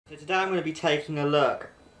So today I'm going to be taking a look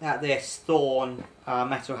at this Thorn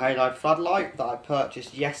Metal Halide Floodlight that I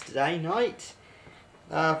purchased yesterday night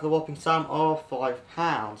for the whopping sum of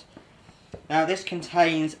 £5. Now this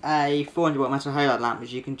contains a 400 watt metal halide lamp,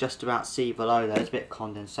 as you can just about see below. There's a bit of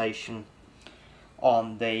condensation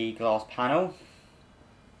on the glass panel,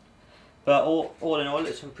 but all in all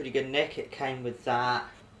it's in pretty good nick. It came with that,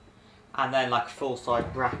 and then like a full size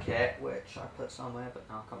bracket which I put somewhere, but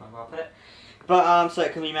now I can't remember where I put it. But so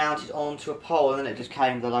it can be mounted onto a pole, and then it just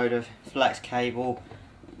came with a load of flex cable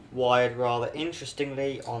wired rather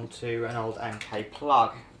interestingly onto an old MK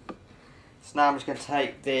plug. So now I'm just going to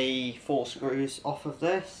take the 4 screws off of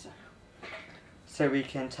this so we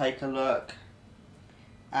can take a look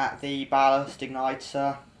at the ballast,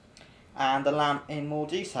 igniter and the lamp in more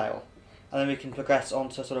detail, and then we can progress on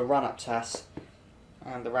to sort of run-up tests,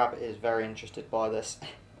 and the rabbit is very interested by this.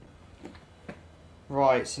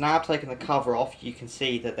 Right, so now I've taken the cover off. You can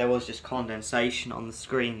see that there was just condensation on the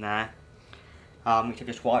screen there, which I've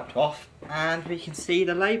just wiped off, and we can see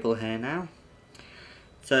the label here now.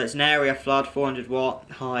 So it's an area flood 400 watt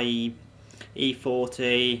high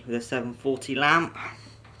E40 with a 740 lamp,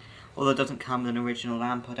 although it doesn't come with an original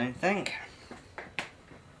lamp, I don't think.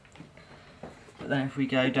 But then if we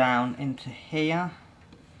go down into here,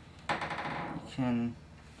 you can,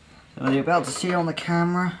 I don't know if you'll be able to see on the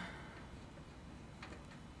camera,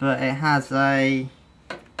 but it has a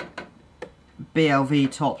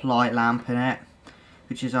BLV top light lamp in it,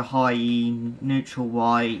 which is a high E neutral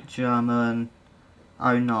white German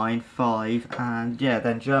 095, and yeah,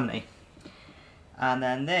 then Germany. And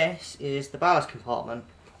then this is the ballast compartment.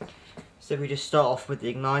 So if we just start off with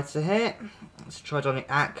the igniter here, it's a Tridonic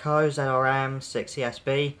Atco ZRM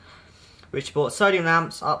 6ESB, which supports sodium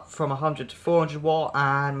lamps up from 100 to 400 watt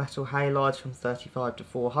and metal halides from 35 to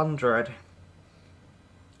 400.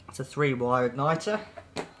 It's a 3-wire igniter.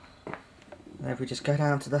 And if we just go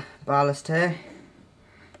down to the ballast here,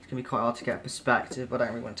 it's going to be quite hard to get a perspective, but I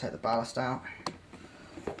don't really want to take the ballast out.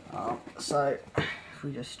 So if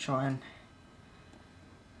we just try and,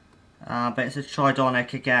 but it's a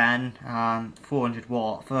Tridonic again, 400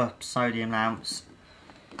 watt for sodium lamps,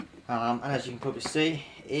 and as you can probably see,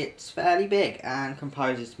 it's fairly big and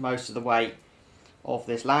composes most of the weight of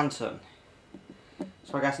this lantern.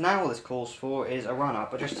 So I guess now all this calls for is a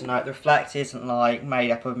run-up, but just to note, the reflect isn't like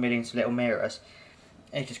made up of millions of little mirrors.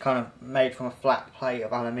 It's just kind of made from a flat plate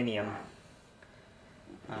of aluminium.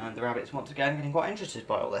 And the rabbit's once again getting quite interested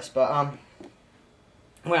by all this, but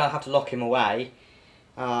well, I'll have to lock him away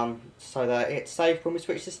so that it's safe when we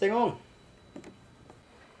switch this thing on.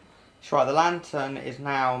 Right, the lantern is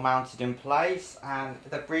now mounted in place, and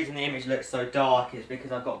the reason the image looks so dark is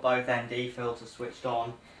because I've got both ND filters switched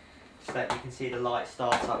on, so that you can see the light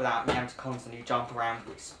start up without me having to constantly jump around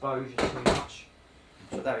with exposure too much.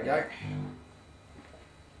 So there we go.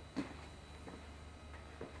 It's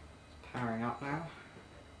powering up now.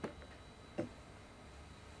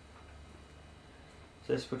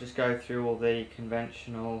 So this will just go through all the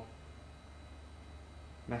conventional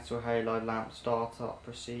metal halide lamp startup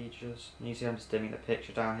procedures. And you see I'm just dimming the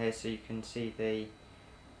picture down here so you can see the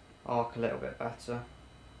arc a little bit better.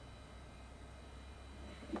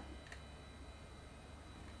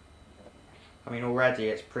 I mean, already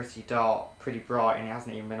it's pretty dark, pretty bright, and it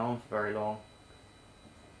hasn't even been on for very long.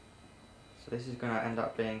 So this is going to end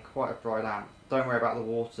up being quite a bright lamp. Don't worry about the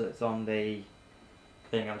water that's on the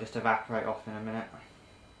thing, it'll just evaporate off in a minute.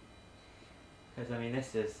 Because I mean,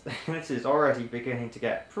 this is already beginning to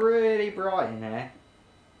get pretty bright in here.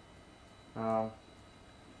 To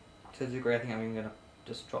a degree, I think I'm even going to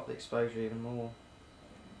just drop the exposure even more.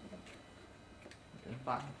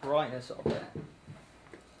 Back the brightness of it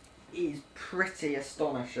is pretty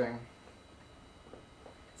astonishing.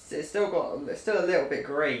 It's still a little bit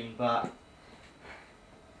green, but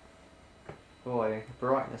boy, the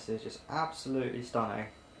brightness is just absolutely stunning.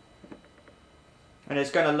 And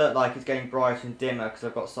it's going to look like it's getting brighter and dimmer because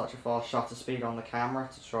I've got such a fast shutter speed on the camera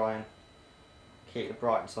to try and keep the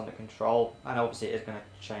brightness under control. And obviously it is going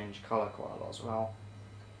to change colour quite a lot as well.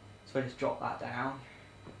 So I just drop that down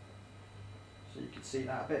so you can see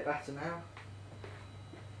that a bit better now.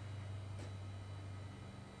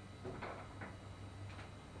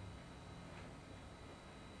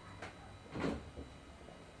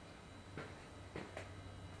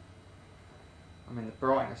 I mean, the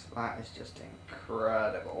brightness of that is just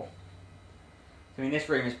incredible. I mean, this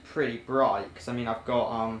room is pretty bright because I mean I've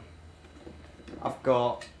got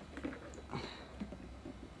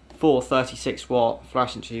 4 36 watt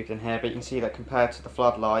flashing tubes in here, but you can see that compared to the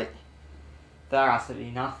floodlight, they're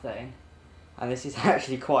absolutely nothing. And this is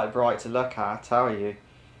actually quite bright to look at, I tell you.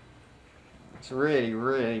 It's really,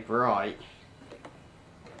 really bright.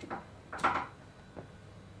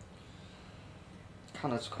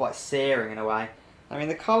 Kind of quite searing in a way. I mean,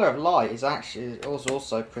 the colour of light is actually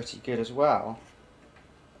also pretty good as well.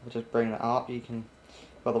 We'll just bring that up. You can,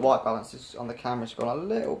 well, the white balance is on the camera's gone a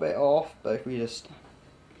little bit off, but if we just,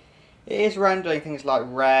 it is rendering things like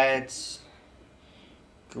reds,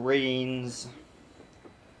 greens,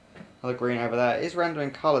 another green over there. It is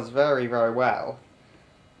rendering colours very, very well.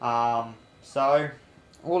 So,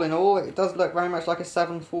 all in all, it does look very much like a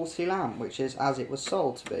 740 lamp, which is as it was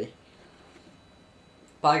sold to be.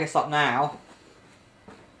 But I guess up now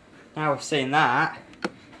we've seen that,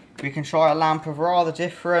 we can try a lamp of rather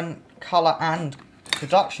different colour and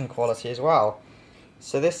production quality as well.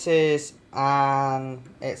 So this is it's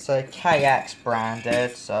a KX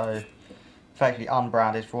branded, so effectively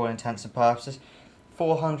unbranded for all intents and purposes,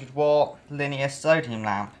 400 watt linear sodium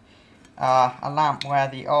lamp. A lamp where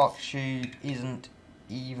the arc tube isn't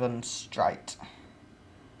even straight.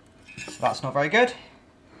 So that's not very good.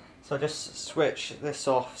 So just switch this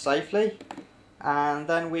off safely, and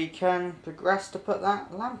then we can progress to put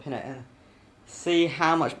that lamp in it and see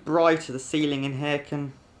how much brighter the ceiling in here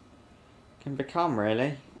can become,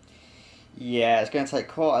 really. Yeah, it's going to take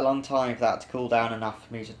quite a long time for that to cool down enough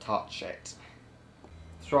for me to touch it.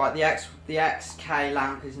 That's right, the XK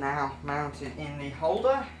lamp is now mounted in the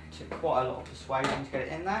holder. It took quite a lot of persuasion to get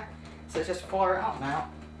it in there. So let's just fire it up now.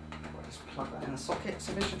 I'll just plug that in the socket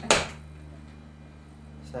sufficiently.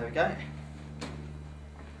 So there we go.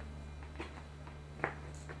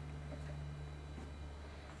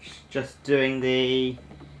 Just doing the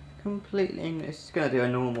completely, it's going to do a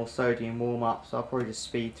normal sodium warm up, so I'll probably just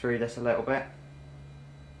speed through this a little bit.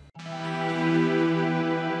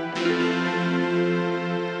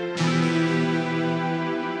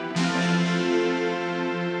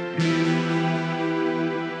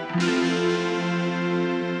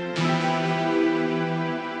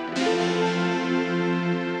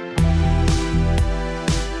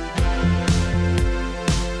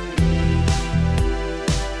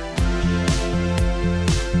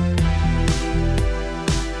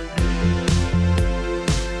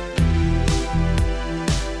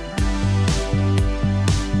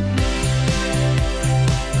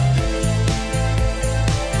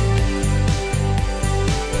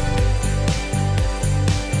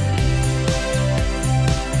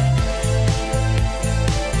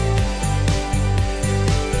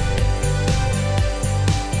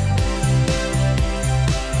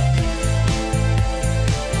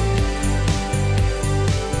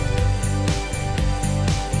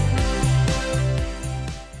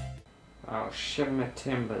 Shimmer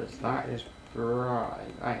Timbers, that is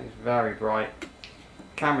bright, that is very bright.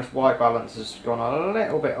 Camera's white balance has gone a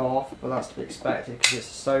little bit off, but that's to be expected because it's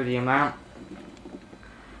a sodium lamp.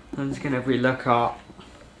 I'm just going to re-look up.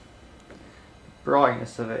 The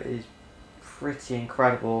brightness of it is pretty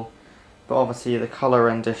incredible, but obviously the colour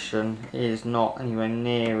rendition is not anywhere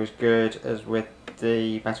near as good as with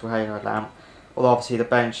the Metal Halide lamp. Although obviously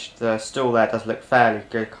the stool there does look fairly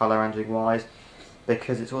good colour rendering wise,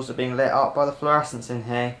 because it's also being lit up by the fluorescence in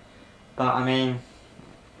here. But I mean,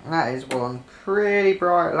 that is one pretty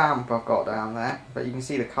bright lamp I've got down there. But you can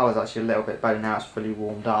see the colour's actually a little bit better now it's fully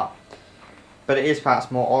warmed up. But it is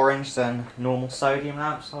perhaps more orange than normal sodium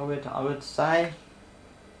lamps, I would say.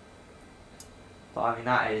 But I mean,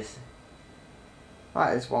 that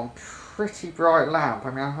is one pretty bright lamp.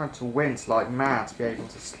 I mean, I had to wince like mad to be able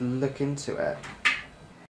to look into it.